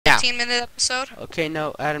15-minute episode? Okay,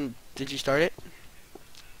 no, Adam, did you start it?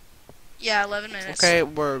 Yeah, 11 minutes. Okay,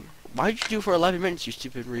 why'd you do for 11 minutes, you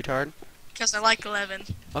stupid retard? Because I like 11.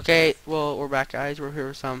 Okay, well, we're back, guys. We're here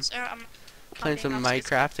with So I'm playing some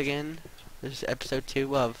Minecraft again. This is episode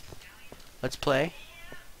 2 of Let's Play.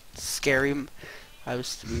 Scary. We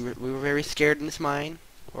were very scared in this mine,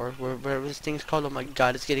 or whatever this thing's called. Oh my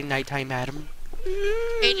God, it's getting nighttime, Adam.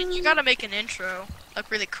 Aiden, you gotta make an intro,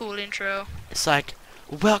 like really cool intro. It's like,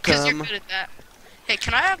 Because you're welcome. good at that. Hey,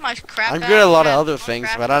 can I have my crap I'm bag? good at a lot I of have other one things,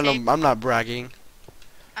 crafting but I don't. table. I'm not bragging.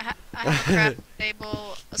 I have a crafting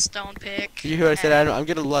table, a stone pick. You hear what I said? I'm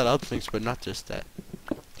good at a lot of other things, but not just that.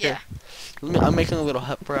 Yeah. I'm making a little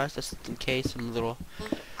hut for us, just in case some little.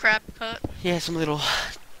 Crab hut. Yeah, some little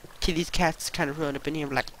kitties, cats kind of run up in here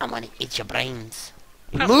like, I'm gonna eat your brains.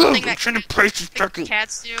 One Move! thing I'm that trying to place this thing turkey.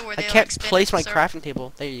 cats do, where I they can't like spin place in my a circle, crafting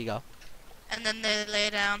table. There you go. and then they lay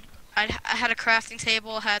down. I had a crafting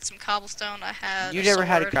table, I had some cobblestone, I had You a never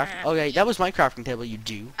had a sword, crafting. and Oh yeah, that was my crafting table. You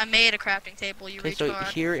do. I made a crafting table, you Okay, so retard.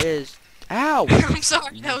 here is. Ow! I'm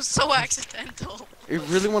sorry, that was so accidental. You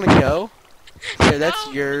really want to go? Okay, that's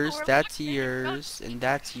No, yours. we're That's looking at yours, and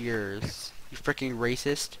that's yours. You freaking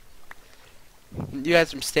racist. You had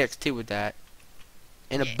some sticks too with that,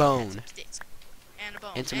 and a Yeah, bone, some sticks. And a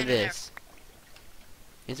bone. and some of an arrow, this,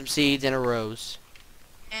 and some seeds and a rose.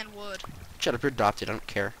 and wood. Shut up, you're adopted. I don't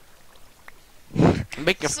care. I'm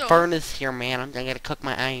making a So- furnace here, man. I'm gonna cook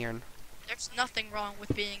my iron. There's nothing wrong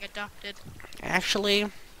with being adopted. Actually,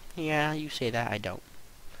 yeah, you say that. I don't.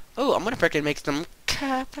 Oh, I'm gonna freaking make some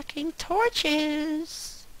fucking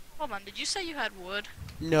torches. Hold on, did you say you had wood?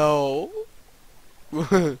 No. What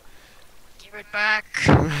Give it back.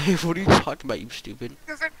 are you talking about, you stupid?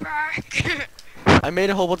 Give it back. I made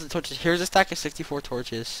a whole bunch of torches. Here's a stack of 64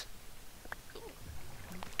 torches.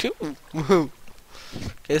 Cool. Woohoo. Okay,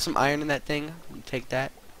 there's some iron in that thing. Take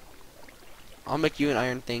that. I'll make you an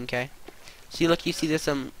iron thing, okay? See, look, you see there's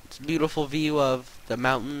some beautiful view of the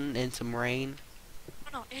mountain and some rain. Oh,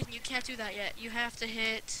 no, Aiden, you can't do that yet. You have to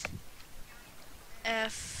hit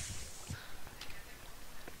F1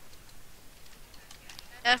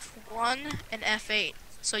 and F8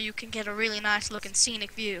 so you can get a really nice looking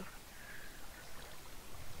scenic view.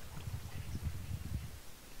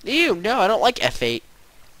 Ew, no, I don't like F8.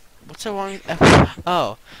 What's so wrong with F8?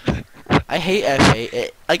 Oh. I hate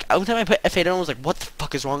F8. Like, every time I put F8 on, I was like, what the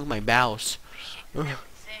fuck is wrong with my mouse? Ugh.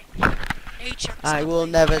 Nature. I will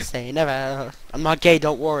never say never. I'm not gay,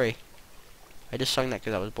 don't worry. I just sung that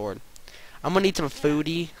because I was bored. I'm gonna need some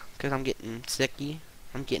foodie, because I'm getting sicky.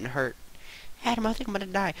 I'm getting hurt. Adam, I think I'm gonna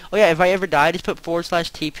die. Oh yeah, if I ever die, just put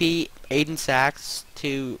 /TP Aiden Sachs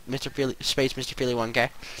to Mr. Feely, space Mr. Feely 1, okay?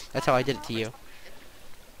 That's how I did it to you.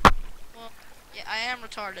 Well, yeah, I am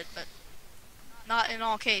retarded, but not in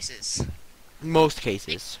all cases. Most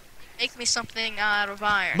cases. Make me something out of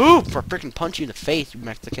iron. Move! For freaking punch you in the face, you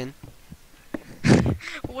Mexican.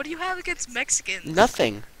 What do you have against Mexicans?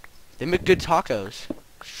 Nothing. They make good tacos.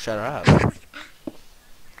 Shut up.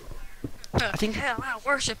 I think- Hell, I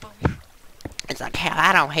worship them. It's like, hell,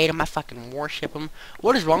 I don't hate them. I fucking worship them.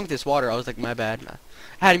 What is wrong with this water? I was like, my bad.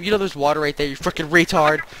 Adam, you know there's water right there, you freaking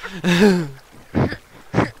retard.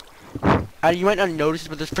 Adam, you might not notice it,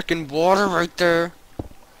 but there's freaking water right there.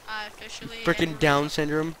 I officially. Freaking Down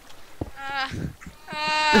syndrome.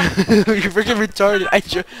 You're freaking retarded.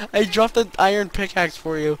 I dropped the iron pickaxe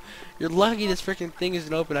for you. You're lucky this freaking thing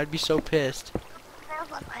isn't open. I'd be so pissed.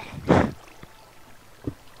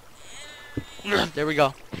 There we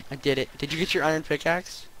go. I did it. Did you get your iron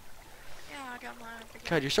pickaxe? Yeah, I got mine.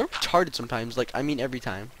 God, you're so retarded sometimes. Like, I mean every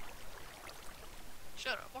time.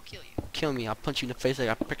 Shut up, I'll kill you. Kill me. I'll punch you in the face like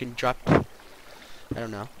I freaking dropped. I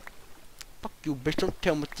don't know. Fuck you, bitch. Don't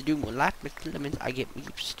tell me what to do in my life, Mr. Lemons. I get me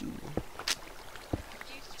stew. You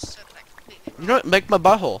just said that completely You know what? Make my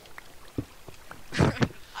butthole. wrong.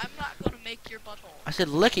 I'm not gonna make your butthole. I said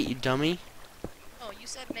lick it, you dummy. Oh, you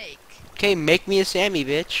said make. Okay, make me a Sammy,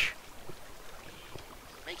 bitch.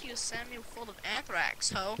 Make you a Samuel full of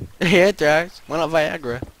anthrax, ho. Anthrax. Why not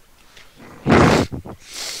Viagra?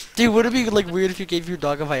 Dude, would it be like weird if you gave your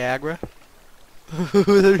dog a Viagra?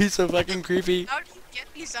 That'd be so fucking creepy. How do you get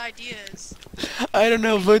these ideas? I don't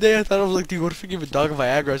know. One day I thought I was like, dude, what if we give a dog a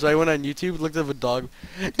Viagra? So I went on YouTube, looked up a dog.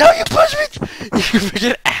 No, you pushed me! You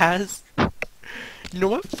freaking ass. You know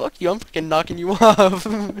what? Fuck you. I'm freaking knocking you off.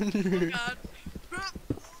 Oh god.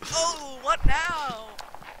 Oh, what now?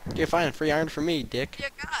 Okay, fine. Free iron for me, dick. What do you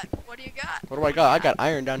got? What do you got? What do I got? I got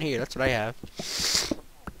iron down here. That's what I have.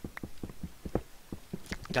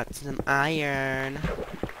 Got some iron.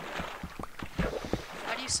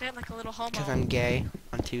 Why do you say it like a little homo? Because I'm gay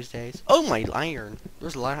on Tuesdays. Oh, my iron.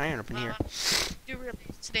 There's a lot of iron up in here. You really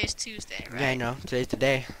Today's Tuesday, Yeah, I right? know. Today's the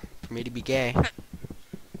day for me to be gay.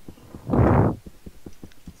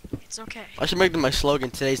 It's okay. I should make it my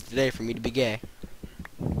slogan. Today's the day for me to be gay.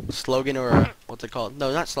 Slogan or what's it called?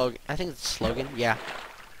 No, not slogan. I think it's slogan. Yeah.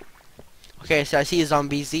 Okay, so I see a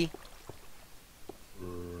zombie Z.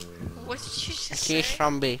 What did you I just see a say?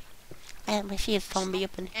 zombie. I see a zombie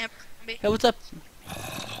up in. Zombie. Hey, what's up?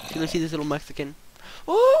 Can I see this little Mexican?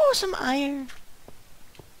 Oh, some iron.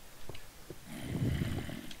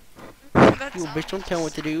 That You bitch, don't tell me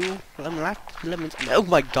what sounds to do. Lemons. Oh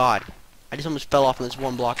my god. I just almost fell off on this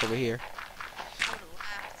one block over here. I would have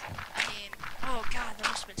laughed. I mean, oh god, that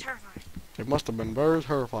must have been terrifying. It must have been very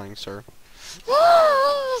terrifying, sir.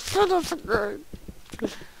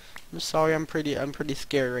 I'm sorry, I'm pretty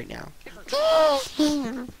scared right now. Oh,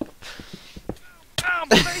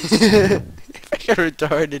 my face! You're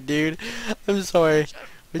retarded, dude. I'm sorry,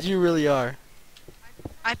 but you really are.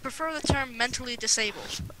 I prefer the term mentally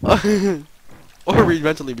disabled. Or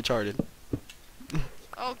mentally retarded.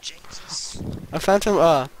 Oh, Jesus. I found some,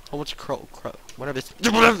 what's whatever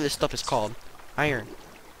this stuff is called. Iron.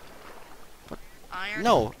 Iron?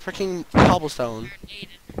 No, freaking cobblestone. Iron needed.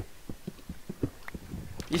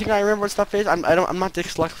 You think I remember what stuff is? I'm not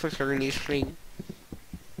dyslexic or anything.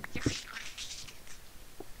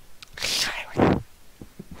 Skyrim.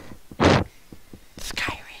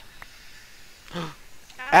 Skyrim.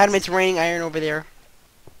 Adam, it's raining iron over there.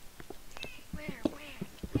 Where?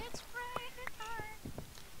 It's raining iron.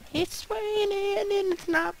 It's raining and it's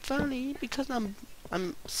not funny because I'm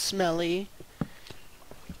smelly.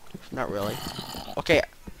 Not really. Okay,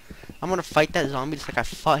 I'm gonna fight that zombie just like I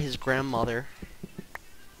fought his grandmother.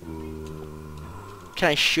 Can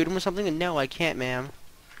I shoot him with something? No, I can't, ma'am.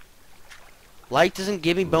 Light doesn't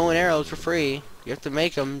give me bow and arrows for free. You have to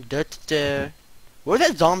make them. Where'd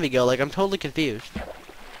that zombie go? Like, I'm totally confused.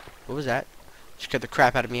 What was that? Scared the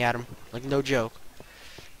crap out of me, Adam. Like, no joke.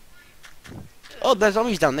 Oh, that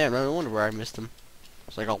zombie's down there. No wonder where I missed him.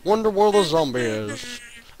 It's like, I wonder where the zombie is.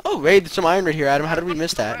 Oh, hey, there's some iron right here, Adam. How did we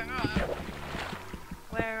miss that?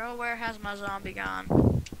 Where has my zombie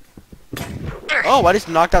gone? Oh, I just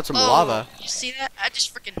knocked out some lava. You see that? I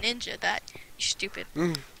just freaking ninja that. You stupid.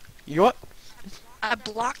 You know what? I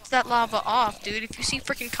blocked that lava off, dude. If you see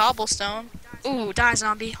freaking cobblestone. Ooh, die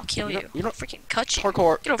zombie. I'll kill you. You don't freaking cut you.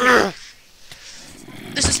 parkour. Get over here.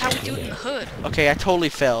 This is how we do it in the hood. Okay, I totally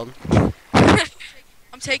failed.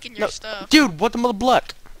 I'm taking your stuff. Dude, what the mother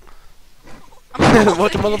block? I'm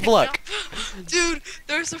What the mother block? Dude,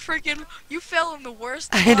 there's a freaking. You fell in the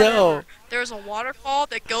worst. I know. Ever. There's a waterfall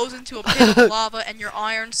that goes into a pit of lava, and your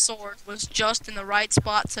iron sword was just in the right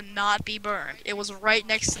spot to not be burned. It was right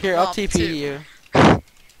next to Here, the I'll lava, TP too. you.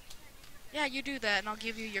 Yeah, you do that, and I'll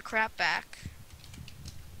give you your crap back.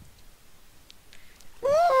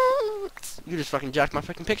 You just fucking jacked my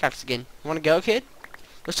fucking pickaxe again. Wanna go, kid?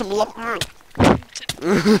 There's some lava.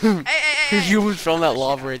 Hey. You was throwing that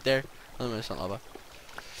lava right there. Oh no, it's not lava.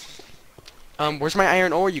 Where's my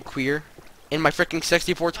iron ore, you queer? And my freaking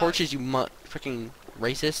 64 torches, you freaking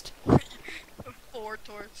racist. 4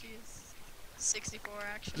 torches. 64,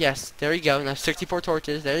 actually. Yes, there you go. Now 64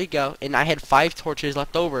 torches, there you go. And I had 5 torches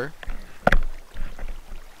left over.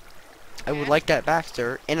 I would like that back,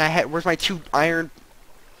 sir. And I had, where's my 2 iron,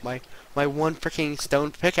 my 1 freaking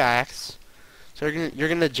stone pickaxe? So you're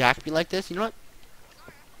gonna jack me like this? You know what?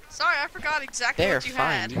 Sorry, I forgot exactly There, what you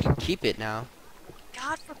fine. had. You can keep it now.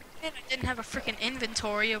 God forbid I didn't have a freaking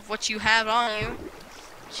inventory of what you have on you.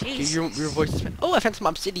 Dude, Jeez. your voice is... Oh, I found some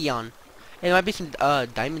obsidian. Hey, there might be some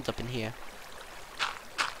diamonds up in here.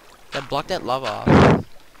 Yeah, block that lava off. I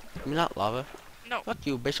mean, not lava. No. Fuck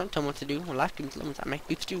you, bitch. Don't tell me what to do. When life gives lemons, I make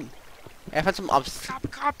beef stew. Hey, I found some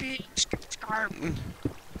Copy.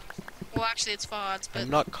 Well, actually, it's FODs, but I'm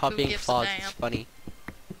not who copying gives a FODs. damn? It's funny.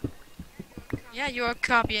 Yeah, you're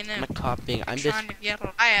copying I'm it. not copying. I'm just... trying to get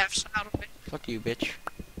laughs out of it. Fuck you, bitch.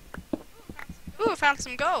 Ooh, I found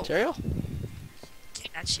some gold. Cereal?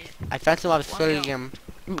 Get that shit. I found some obsidian.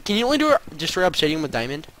 Can you only do destroy obsidian with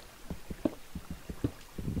diamond?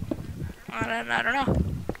 I don't know.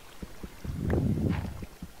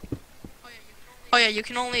 Oh yeah, you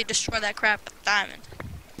can only destroy that crap with diamond.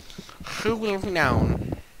 Who will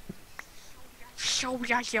down?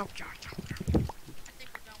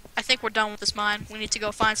 I think we're done with this mine. We need to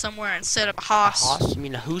go find somewhere and set up a house. A house? You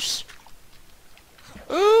mean a hoose?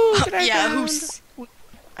 Ooh, look what I Yeah, found. hoose.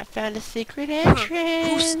 I found a secret entrance.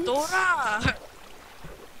 Hoostora.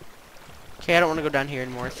 Okay, I don't want to go down here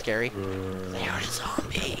anymore. It's scary. They are a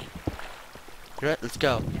zombie. You know what? Let's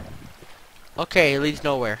go. Okay, it leads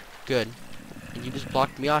nowhere. Good. And you just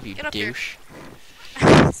blocked me off, you Get up here. douche.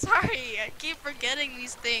 Sorry, I keep forgetting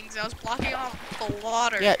these things. I was blocking off the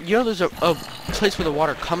water. Yeah, you know there's a place where the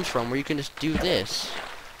water comes from where you can just do this.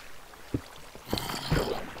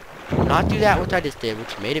 Not do that what I just did,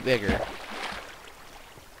 which made it bigger.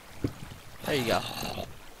 There you go.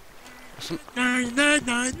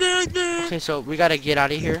 Okay, so we gotta get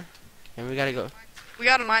out of here. And we gotta go. We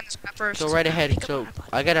gotta mine this map first. Go right ahead. So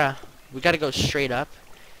we gotta go straight up.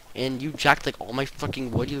 And you jacked like all my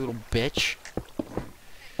fucking wood, you little bitch.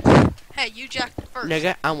 Hey, you jacked it first.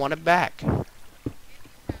 Nigga, I want it back.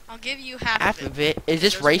 I'll give you half Half of of it. Is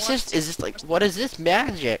this There's racist? Is this like, what is this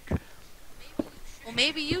magic? Well,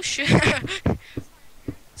 maybe you should.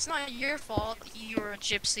 It's not your fault. You're a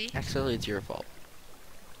gypsy. Actually, it's your fault.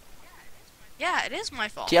 Yeah, it is my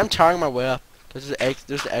fault. See, I'm trying my way up. There's the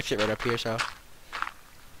exit right up here, so.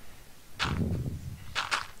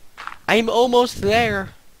 I'm almost there.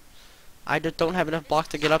 I just don't have enough blocks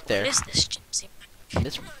to get up What there. is this gypsy?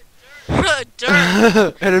 This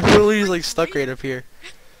Dirt. and it really is like stuck right up here.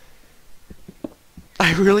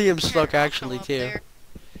 I really am stuck actually I'll come too. up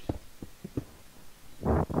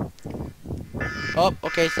Oh,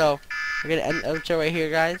 okay, so we're gonna end the show right here,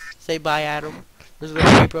 guys. Say bye, Adam. There's a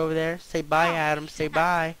little creeper over there. Say bye, Adam. Say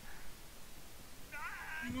bye.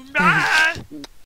 there.